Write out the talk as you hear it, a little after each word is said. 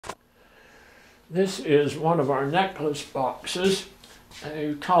This is one of our necklace boxes.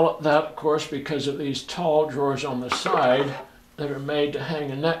 You call it that, of course, because of these tall drawers on the side that are made to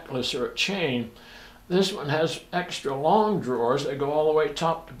hang a necklace or a chain. This one has extra long drawers. They go all the way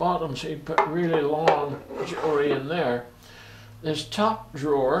top to bottom, so you put really long jewelry in there. This top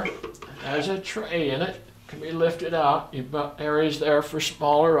drawer has a tray in it. It can be lifted out. You've got areas there for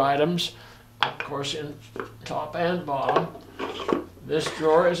smaller items, of course, in top and bottom. This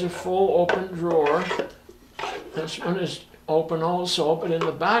drawer is a full open drawer. This one is open also, but in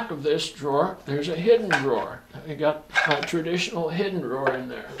the back of this drawer, there's a hidden drawer. You got a traditional hidden drawer in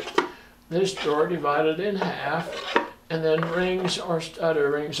there. This drawer divided in half, and then rings or studded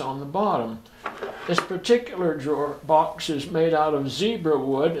rings on the bottom. This particular drawer box is made out of zebra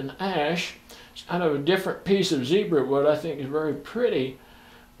wood and ash. It's kind of a different piece of zebra wood. I think is very pretty.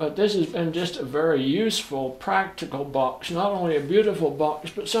 But this has been just a very useful, practical box. Not only a beautiful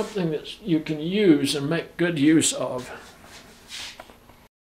box, but something that you can use and make good use of.